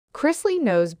Chrisley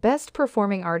knows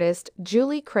best-performing artist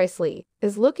Julie Chrisley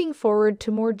is looking forward to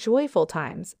more joyful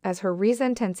times as her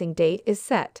resentencing date is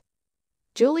set.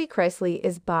 Julie Chrisley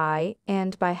is bi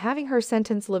and by having her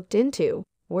sentence looked into,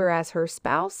 whereas her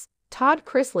spouse, Todd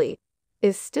Chrisley,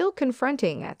 is still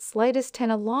confronting at slightest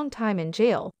 10 a long time in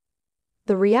jail.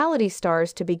 The reality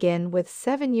star's to begin with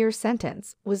 7-year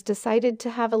sentence was decided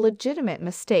to have a legitimate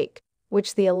mistake,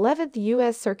 which the 11th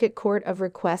U.S. Circuit Court of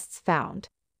Requests found.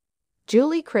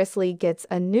 Julie Chrisley gets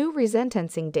a new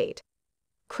resentencing date.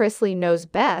 Chrisley Knows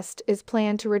Best is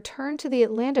planned to return to the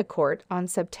Atlanta court on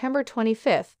September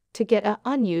 25th to get an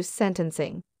unused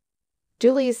sentencing.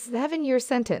 Julie's 7-year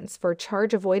sentence for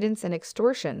charge avoidance and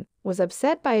extortion was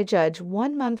upset by a judge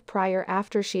 1 month prior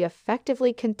after she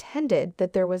effectively contended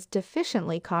that there was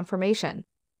deficiently confirmation.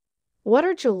 What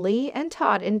are Julie and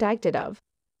Todd indicted of?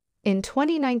 In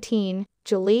 2019,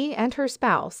 Julie and her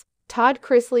spouse, Todd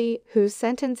Chrisley, whose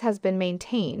sentence has been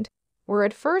maintained, were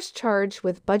at first charged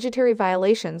with budgetary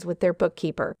violations with their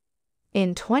bookkeeper.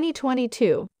 In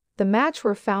 2022, the match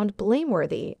were found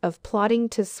blameworthy of plotting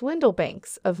to swindle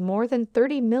banks of more than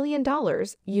 $30 million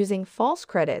using false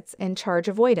credits and charge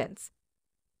avoidance.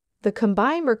 The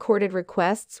combined recorded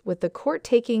requests with the court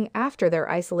taking after their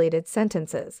isolated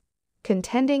sentences,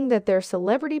 contending that their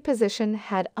celebrity position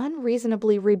had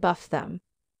unreasonably rebuffed them.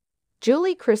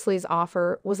 Julie Chrisley's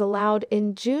offer was allowed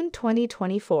in June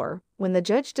 2024 when the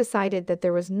judge decided that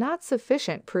there was not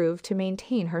sufficient proof to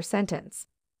maintain her sentence.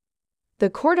 The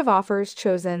Court of Offers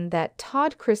chosen that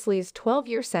Todd Chrisley's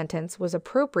 12-year sentence was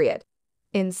appropriate,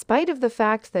 in spite of the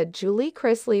fact that Julie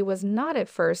Chrisley was not at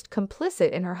first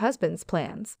complicit in her husband's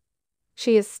plans.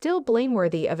 She is still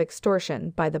blameworthy of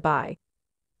extortion, by the by.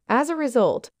 As a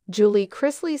result, Julie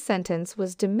Chrisley's sentence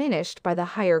was diminished by the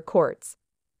higher courts.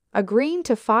 Agreeing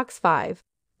to Fox 5,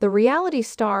 the reality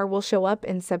star will show up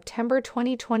in September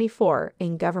 2024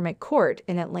 in government court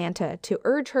in Atlanta to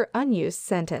urge her unused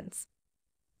sentence.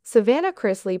 Savannah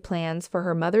Chrisley plans for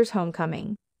her mother's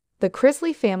homecoming. The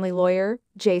Chrisley family lawyer,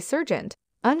 Jay Sargent,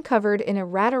 uncovered in a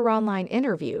Radar Online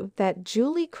interview that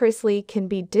Julie Chrisley can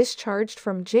be discharged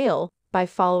from jail by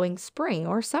following spring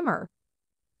or summer.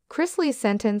 Chrisley's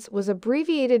sentence was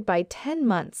abbreviated by 10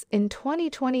 months in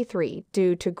 2023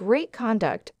 due to great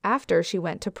conduct after she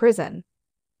went to prison.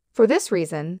 For this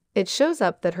reason, it shows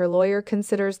up that her lawyer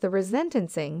considers the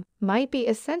resentencing might be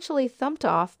essentially thumped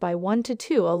off by 1 to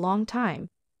 2 a long time.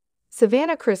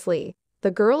 Savannah Chrisley,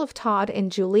 the girl of Todd and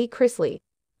Julie Chrisley,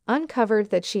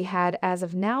 uncovered that she had as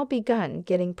of now begun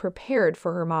getting prepared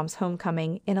for her mom's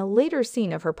homecoming in a later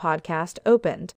scene of her podcast Opened.